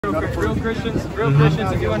real Christians,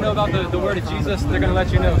 if you want to know about the word of Jesus, they're going to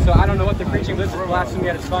let you know. So I don't know what they're preaching, but this is blasphemy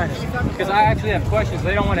at its finest. Because I actually have questions.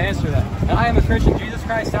 They don't want to answer that. And I am a Christian. Jesus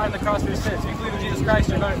Christ died on the cross for your sins. If you believe in Jesus Christ,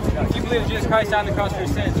 you're going to, if you believe in Jesus Christ died on the cross for your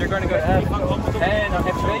sins, you're going to go to heaven. And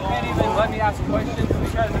if they can't even let me ask questions,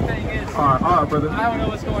 because the thing is, all right, brother. I don't know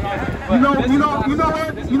what's going on here.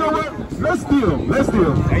 You know what? Let's deal.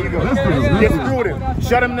 There you go. Let's deal. Disprove him.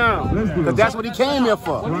 Shut him down. Because that's what he came here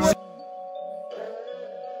for. Right.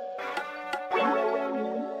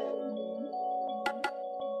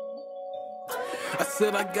 I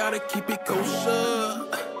said I gotta keep it kosher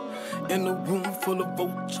in a room full of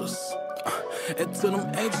vultures. Until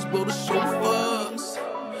them angels blow the shofars.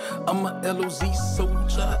 I'm a LOZ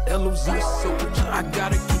soldier, I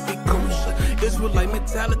gotta keep it kosher. Israelite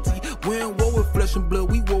mentality. We ain't war with flesh and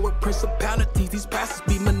blood, we war with principalities. These pastors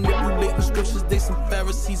be manipulating scriptures, they some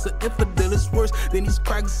Pharisees. An infidel is worse than these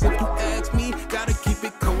crackers if you ask me. Gotta keep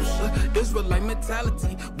it kosher. Israelite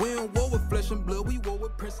mentality. We ain't war with flesh and blood, we war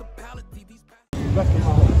with principalities.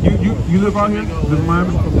 You live out here? Live in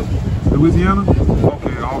Miami? Louisiana?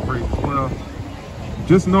 Okay, all praise. Well,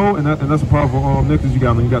 just know, and that's a powerful necklace you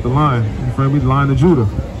got, man. You got the lion, you feel me? The Lion of Judah,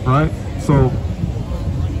 right? So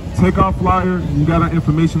take our flyer. You got our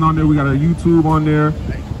information on there. We got our YouTube on there.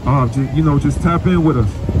 Just tap in with us.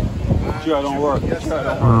 Sure, don't work.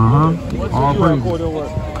 All praise.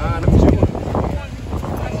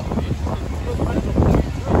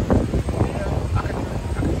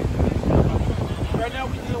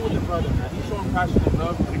 Passion and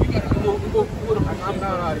love. I'm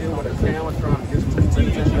not out here with a camera trying to get some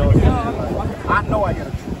attention. I know I got a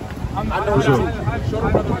truth. I know the truth.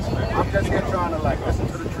 I'm just here trying to listen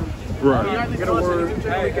to the truth. Right. Get a word.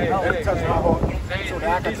 That touch my heart. So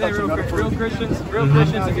that I can touch another person. Real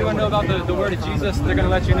Christians, if you want to know about the word of Jesus, they're going to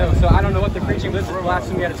let you know. So I don't know what they're preaching, but this is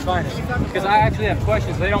blasphemy at its finest. Because I actually have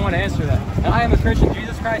questions. They don't want to answer that. And I am a Christian.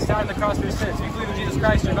 Jesus Christ died on the cross for your sins. If you believe in Jesus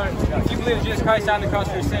Christ, if you believe in Jesus Christ died on the cross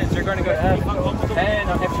for your sins, you're going to go to heaven. And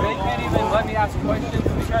if they can't even let me ask questions,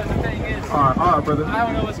 because the thing is, all right, brother. I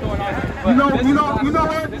don't know what's going on here.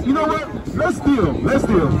 You know what? Let's deal.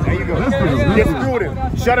 There you go. Let's deal. Disprove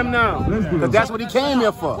him. Shut him down. Because that's what he came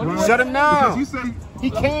here for. Right. Shut him down. You say he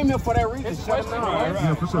came here for that reason. Shut him down.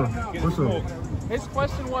 Yeah, for sure. His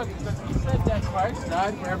question was, because he said that Christ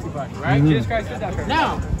died for everybody, right? Jesus Christ did that for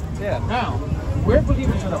everybody. Now, we're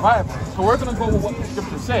believers in the Bible, so we're going to go with what the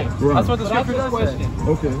scriptures say. Right. That's what the scripture does say.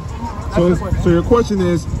 Okay. So your question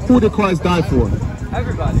is, who did Christ die for?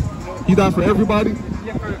 Everybody. He died for everybody?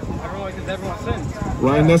 Yeah, for everyone, because everyone sins.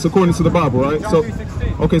 Right, and that's according to the Bible, right? John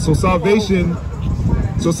 3:16. Okay, so salvation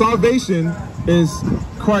is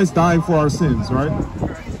Christ dying for our sins, right?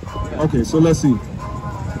 Okay, so let's see.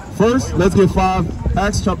 First, let's get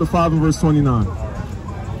Acts chapter 5 and verse 29.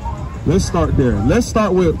 Let's start there. Let's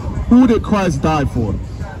start with who did Christ die for?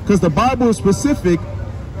 Because the Bible is specific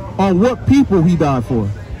on what people he died for.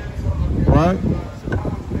 Right?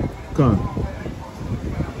 Come on.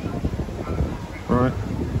 All right.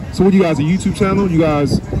 So what, you guys, a YouTube channel? You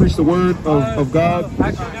guys preach the word of God?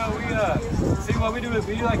 Actually, no, see what we do is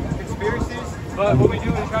we do like conspiracies, but what we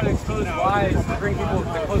do is try to expose lies to bring people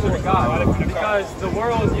closer to God. Because the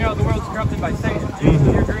world, the world's corrupted by Satan. Do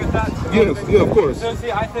you agree with that? Yes, yeah, of course. So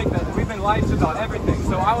see, I think that we've been lied to about everything.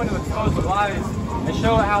 So I want to expose the lies and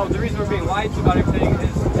show how the reason we're being lied to about everything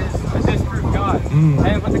is disprove God.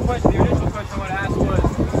 And but the initial question I want to ask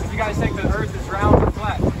was, if you guys think the earth is round or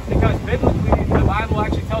flat? Because biblically, the Bible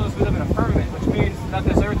actually tells us we live in a firmament, which means that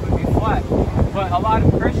this earth would be flat. But a lot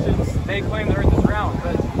of Christians, they claim the earth is round,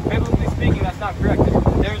 but biblically speaking, that's not correct.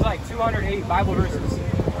 There's like 208 Bible verses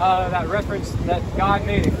that reference that God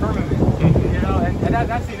made a firmament, and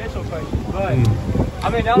that's the initial question. But I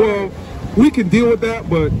mean, well, we can deal with that,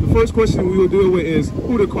 but the first question we will deal with is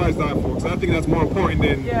who did Christ die for? Because I think that's more important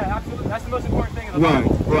than. Yeah, absolutely. That's the most important thing in the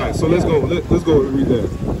Bible. Right. So let's go. Let's go and read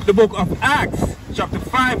that. The book of Acts, chapter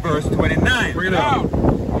 5, verse 29. Bring it out.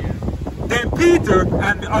 Then Peter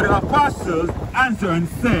and the other apostles answered and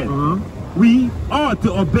said, we ought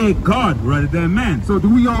to obey God rather than men. So do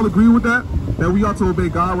we all agree with that? That we ought to obey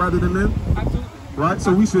God rather than men? Absolutely. Right?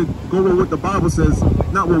 So we should go with what the Bible says,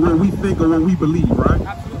 not with what we think or what we believe, right?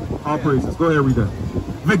 Absolutely. All praises. Go ahead and read that.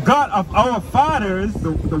 The God of our fathers.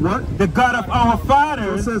 The what? The God of our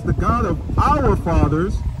fathers. So it says the God of our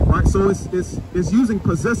fathers, right? So it's using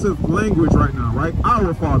possessive language right now, right?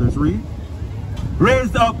 Our fathers, read.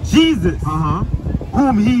 Raised up Jesus,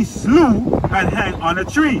 whom he slew and hanged on a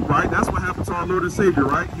tree. Right? That's what happened to our Lord and Savior,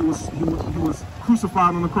 right? He was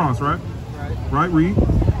crucified on the cross, right? Right. Right, read.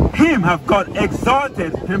 him have God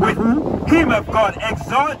exalted Him with who? him have God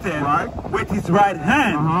exalted Right. with his right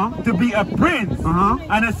hand to be a prince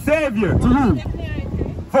and a savior. To who?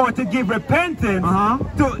 For to give repentance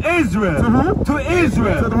to Israel. To who? To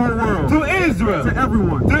Israel. To the whole world. To Israel. To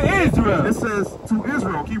everyone. To Israel. It says to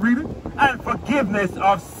Israel. Keep reading. And forgiveness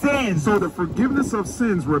of sins. So the forgiveness of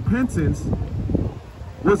sins, repentance,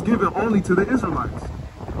 was given only to the Israelites.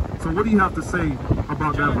 So what do you have to say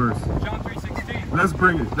about that verse? John 3:16. Let's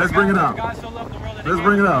bring it. Let's bring it out. God so loved the world that he Let's gave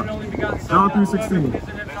bring it his out. one only begotten Son, John that whoever 3:16. believes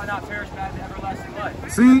in him shall not perish but have everlasting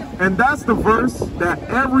life. See, and that's the verse that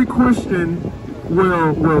every Christian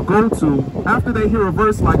will go to after they hear a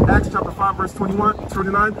verse like Acts chapter 5 verse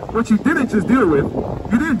 29, which you didn't just deal with.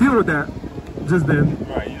 You didn't deal with that just then.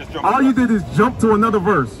 Right, you just All you did is jump to another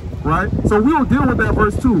verse, right? So we will deal with that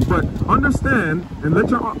verse too, but understand and let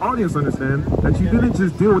your audience understand that you didn't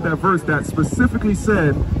just deal with that verse that specifically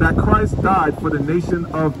said that Christ died for the nation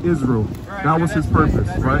of Israel. That was his purpose,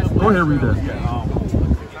 right? Go ahead and read that.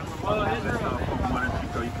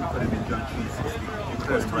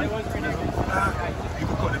 You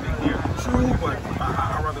can put them in here. True, but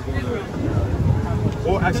I'd rather go to...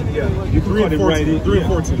 Or actually, yeah, you can cut him right in. 3 and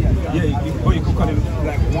 14. Yeah, you can cut him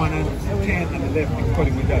like 1 and 10 on the left. You can cut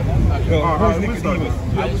him with that. Who's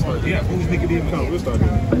Nicodemus? Yeah, who's Nicodemus? We'll start.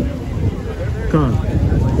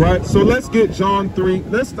 Come. Right, so let's get John 3.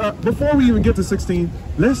 Let's start, before we even get to 16,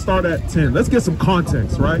 let's start at 10. Let's get some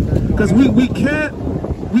context, right? Because we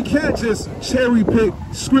can't just cherry pick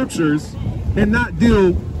scriptures and not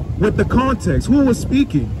deal with the context. Who was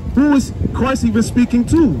speaking? Who was Christ even speaking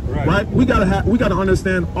to? Right? We gotta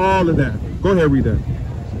understand all of that. Go ahead, read that.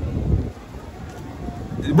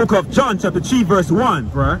 The book of John chapter 3 verse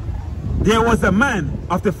 1. Right. There was a man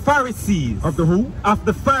of the Pharisees. Of the who? Of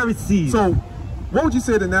the Pharisees. So, what would you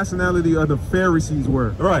say the nationality of the Pharisees were?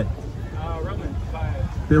 Right. Roman.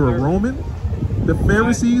 They were Roman? The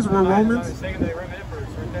Pharisees were Romans?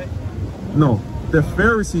 No. The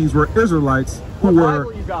Pharisees were Israelites who were...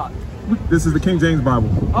 Bible you got? This is the King James Bible.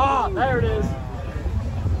 Ah, there it is.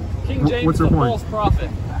 King James What's is your a point? false prophet.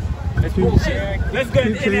 It's bullshit. Let's get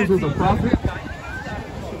King James was a prophet?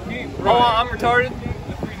 Oh, I'm retarded.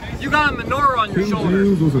 You got a menorah on your King shoulder.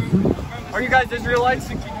 James was a... Are you guys Israelites?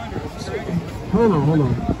 Hold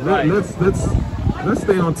on. Let's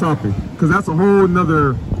stay on topic, because that's a whole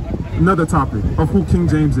another topic of who King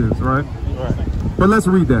James is, right? But let's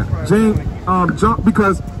read that. John,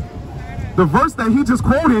 because the verse that he just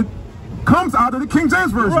quoted comes out of the King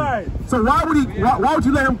James version. Right. So why would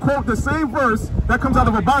you let him quote the same verse that comes out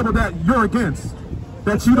of a Bible that you're against,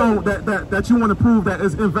 that you don't that you want to prove that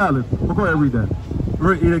is invalid? Well, go ahead and read that.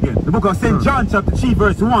 Read it again. The book of St. John chapter 3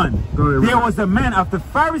 verse 1. Go ahead, there was a man of the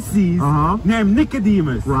Pharisees named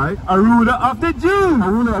Nicodemus. Right. A ruler of the Jews. A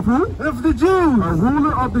ruler of who? Of the Jews. A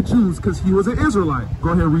ruler of the Jews, because he was an Israelite. Go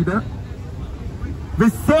ahead and read that. The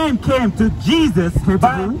same came to Jesus.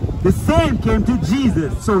 The same came to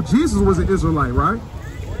Jesus. So Jesus was an Israelite, right?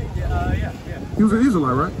 Yeah. He was an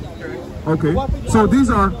Israelite, right? Okay. So these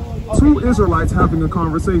are two Israelites having a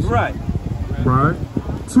conversation. Right. Right?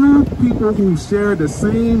 Two people who share the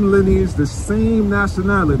same lineage, the same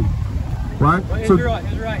nationality. Right? Well, So Israelite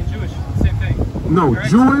and Jewish, same thing. no, Correct?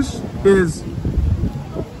 Jewish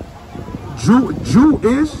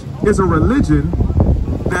is a religion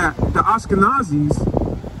that the Ashkenazis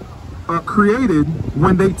created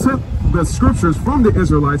when they took the scriptures from the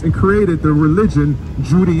Israelites and created the religion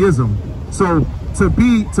Judaism. So to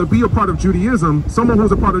be a part of Judaism, someone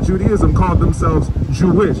who's a part of Judaism called themselves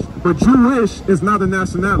Jewish. But Jewish is not a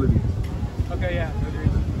nationality. Okay, yeah.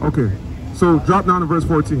 Okay, so drop down to verse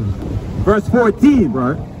 14. Verse 14.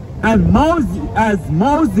 Right. And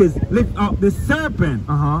Moses lifted up the serpent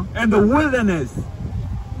in the wilderness,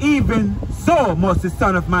 even so must the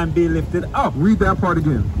Son of Man be lifted up. Read that part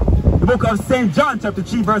again. The book of St. John chapter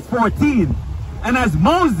 3 verse 14. And as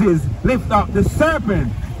Moses lifted up the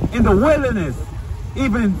serpent in the wilderness,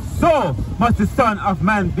 even so must the Son of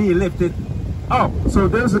Man be lifted up. So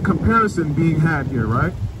there's a comparison being had here,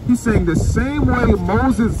 right? He's saying the same way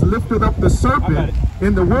Moses lifted up the serpent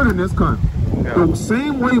in the wilderness, the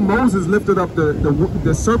same way Moses lifted up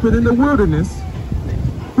the serpent in the wilderness.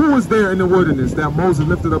 Who was there in the wilderness that Moses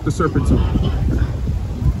lifted up the serpent to?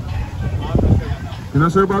 You're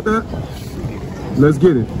not sure about that? Let's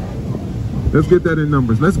get it. Let's get that in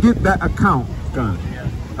Numbers. Let's get that account.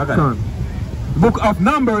 The book of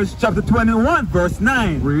Numbers chapter 21 verse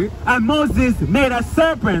 9. Read. And Moses made a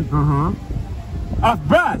serpent of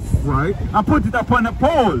brass, right, and put it upon a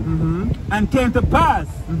pole, and came to pass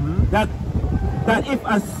that if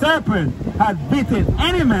a serpent had bitten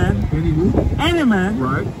any man,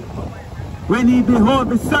 right, when he behold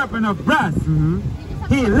the serpent of brass,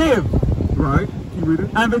 he lived. Right. Keep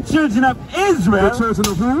reading. And the children of Israel. The children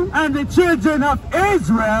of who? And the children of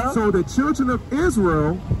Israel. So the children of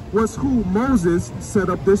Israel was who Moses set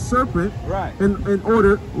up this serpent. Right. In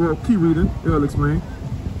order, well, keep reading. It'll explain.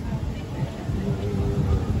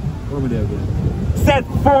 Over there, Set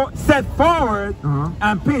forward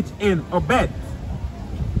and pitch in Obed.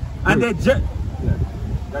 And they that's it.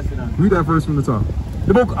 Read that verse from the top.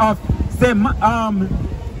 The book of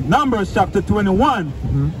Numbers chapter 21,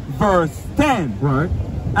 verse 10. Right.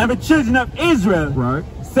 And the children of Israel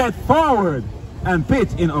set forward and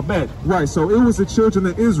pitch in Obed. Right, so it was the children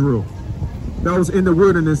of Israel that was in the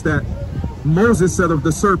wilderness that Moses set up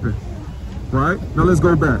the serpent. Right? Now let's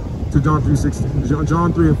go back to John 3:16,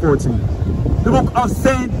 John 3 and 14. The book of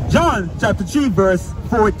St. John chapter 3 verse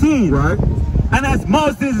 14. Right. And as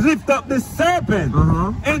Moses lifted up the serpent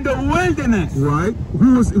in the wilderness. Right.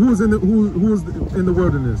 Who was in the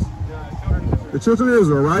wilderness? The children of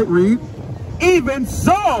Israel, right? Read. Even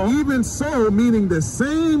so, meaning the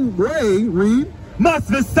same way, read, must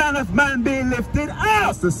the Son of Man be lifted up.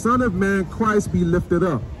 Must the Son of Man, Christ, be lifted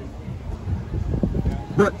up.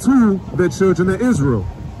 But to the children of Israel,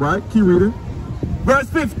 right? Keep reading. Verse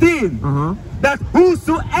 15. That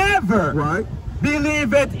whosoever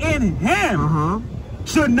believeth in him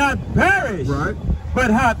should not perish, but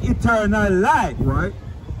have eternal life. Right.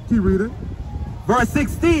 Keep reading. Verse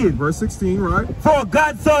 16. Verse 16, right. For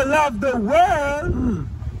God so loved the world,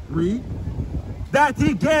 read, that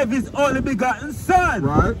he gave his only begotten Son,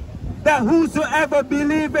 right, that whosoever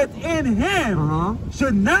believeth in him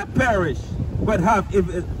should not perish, but have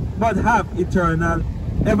eternal,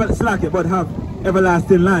 but have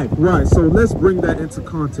everlasting life. Right. So let's bring that into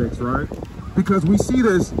context, right? Because we see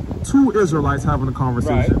this two Israelites having a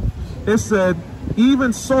conversation. Right. It said,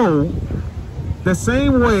 even so, the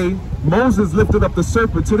same way Moses lifted up the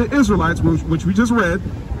serpent to the Israelites, which we just read,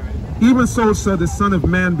 even so shall the Son of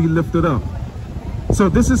Man be lifted up. So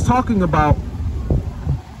this is talking about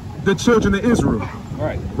the children of Israel.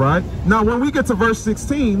 Right. Right? Now, when we get to verse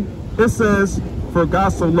 16, it says, for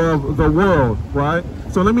God so loved the world, right?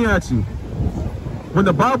 So let me ask you, when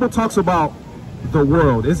the Bible talks about the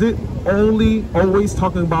world, is it always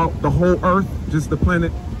talking about the whole earth, just the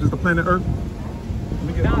planet Earth? Let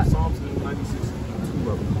me get Psalms 96.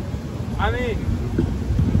 I mean,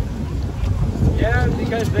 yeah,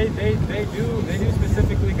 because they do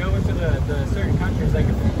specifically go into the certain countries. Like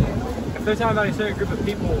if they're talking about a certain group of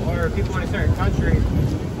people or people in a certain country,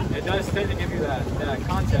 it does tend to give you that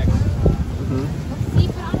context.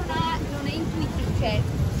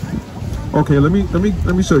 Okay, let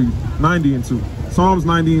me show you 90 and 2. Psalms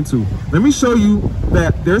 90 and 2. Let me show you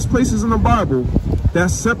that there's places in the Bible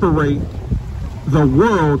that separate the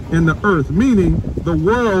world and the earth, meaning the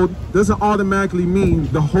world doesn't automatically mean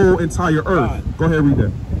the whole entire earth. Go ahead, read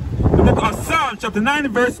that. The book of Psalms chapter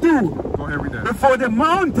 9 verse 2. Go ahead, read that. Before the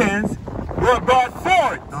mountains were brought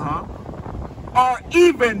forth, or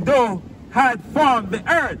even though had formed the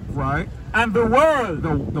earth, right, and the world,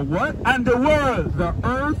 the what? And the world, the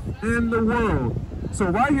earth and the world. So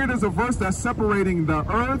right here, there's a verse that's separating the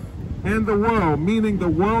earth and the world, meaning the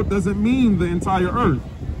world doesn't mean the entire earth.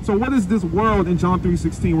 So what is this world in John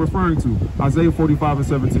 3:16 referring to? Isaiah 45 and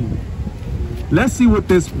 17. Let's see what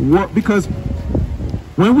this world, because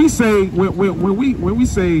when we say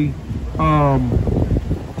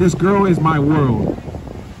this girl is my world,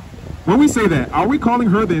 when we say that, are we calling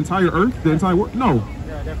her the entire earth, the entire world? No.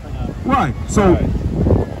 Yeah, definitely not. Right. So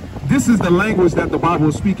this is the language that the Bible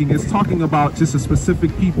is speaking. It's talking about just a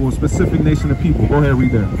specific people, a specific nation of people. Go ahead,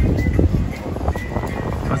 read that.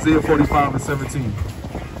 Isaiah 45 and 17.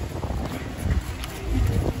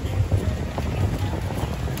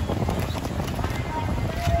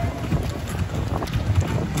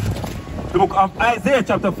 The book of Isaiah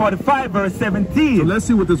chapter 45 verse 17. So let's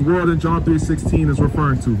see what this world in John 3:16 is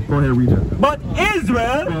referring to. Go ahead, read that. But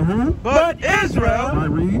Israel, I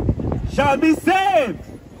read, shall be saved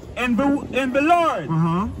in the Lord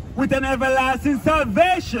with an everlasting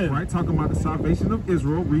salvation. Right, talking about the salvation of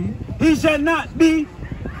Israel. Read. He shall not be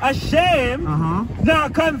ashamed nor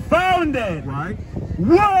confounded. Right.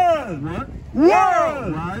 World. What?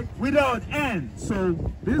 World. Right. Without end. So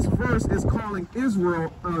this verse is calling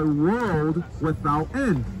Israel a world without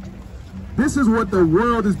end. This is what the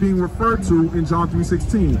world is being referred to in John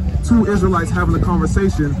 3:16. Two Israelites having a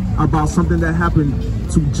conversation about something that happened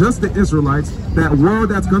to just the Israelites. That world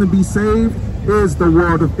that's going to be saved is the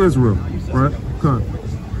world of Israel. Right? Come.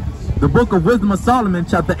 The book of Wisdom of Solomon,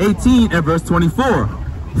 chapter 18 and verse 24.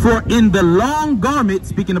 For in the long garment,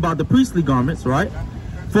 speaking about the priestly garments, right?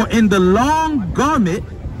 For in the long garment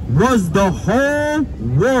was the whole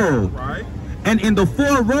world. Right. And in the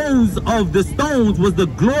 4 rows of the stones was the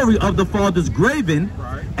glory of the Father's graven,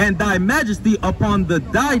 right, and thy majesty upon the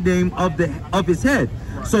diadem of his head.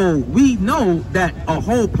 Right. So we know that a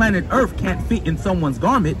whole planet Earth can't fit in someone's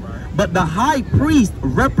garment, right, but the high priest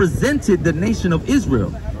represented the nation of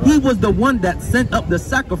Israel. Right. He was the one that sent up the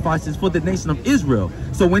sacrifices for the nation of Israel.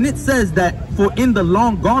 So when it says that for in the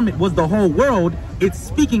long garment was the whole world, it's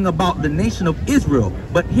speaking about the nation of Israel.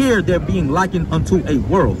 But here they're being likened unto a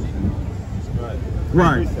world.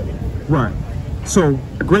 Right, right. So,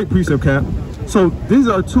 great precept, Cap. So, these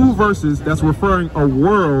are 2 verses that's referring a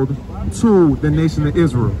world to the nation of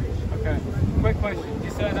Israel. Okay, quick question. You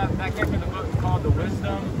said that came from the book called The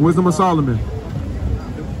Wisdom of Solomon.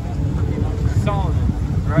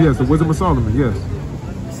 Solomon, right? Yes, the Wisdom of Solomon, yes.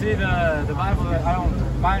 See, the Bible,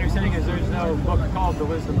 my understanding is there's no book called The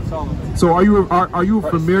Wisdom of Solomon. So, are you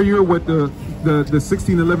familiar with the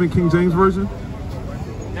 1611 King James Version?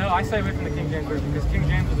 No, I stay away from the King James Version because King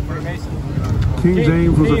James was a Freemason. King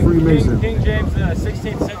James was a Freemason. King James, 16th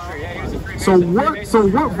century. Yeah, he was a Freemason.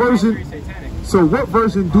 So what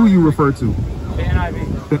version do you refer to? The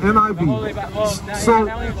NIV. The NIV. The Holy Bible. Well, so, I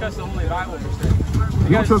don't even trust the Holy Bible per se. You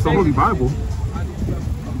don't trust the Holy Bible?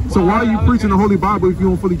 So why are you preaching the Holy Bible if you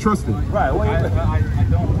don't fully trust it? Right. I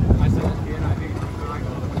don't. I said the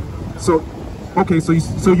NIV. So, okay, so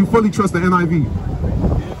you fully trust the NIV?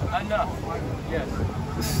 Enough. Yes.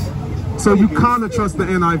 So you kind of trust the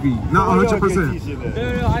NIV, not 100%.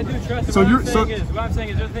 No, I do trust it. What I'm saying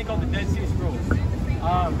is there's a thing called the Dead Sea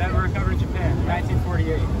Scrolls that were recovered in Japan,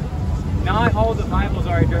 1948. Not all the Bibles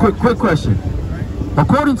are direct. Quick question.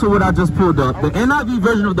 According to what I just pulled up, the NIV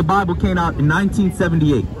version of the Bible came out in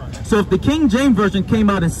 1978. So if the King James Version came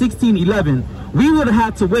out in 1611, we would have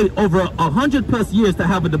had to wait over 100+ years to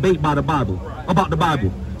have a debate about the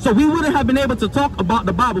Bible. So we wouldn't have been able to talk about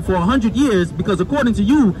the Bible for 100 years because according to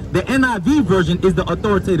you, the NIV version is the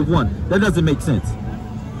authoritative one. That doesn't make sense.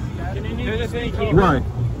 Right.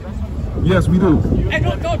 Yes, we do. Hey,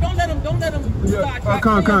 don't let him. Yeah.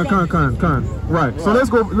 Con. Right. So let's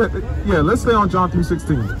go. Let's stay on John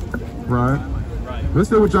 3:16. Right. Let's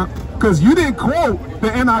stay with John. Because you didn't quote the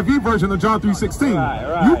NIV version of John 3:16.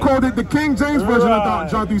 Right. You quoted the King James version of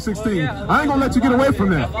John 3:16. Well, yeah, I ain't gonna let you get away from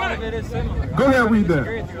that. A lot of it is similar. Go ahead, read that.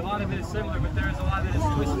 A lot of it is similar, but there's a lot that is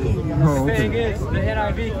twisted. The thing is, the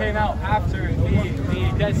NIV came out after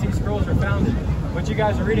the Dead Sea Scrolls were founded. What you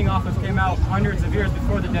guys are reading off of came out hundreds of years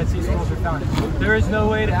before the Dead Sea Scrolls were founded. There is no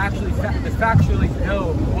way to actually factually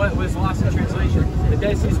know what was lost in translation. The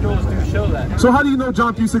Dead Sea Scrolls do show that. So how do you know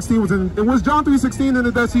John 3:16 was in? Was John 3:16 in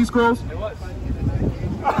the Dead Sea Scrolls? It was.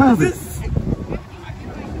 Prove it.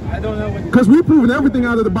 I don't know what. Because we've proven everything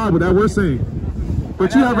out of the Bible that we're saying,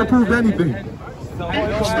 but you haven't proved anything.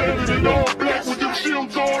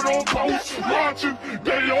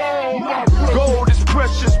 Gold is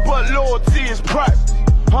precious, but loyalty is priceless.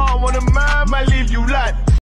 Harm on a mind might leave you like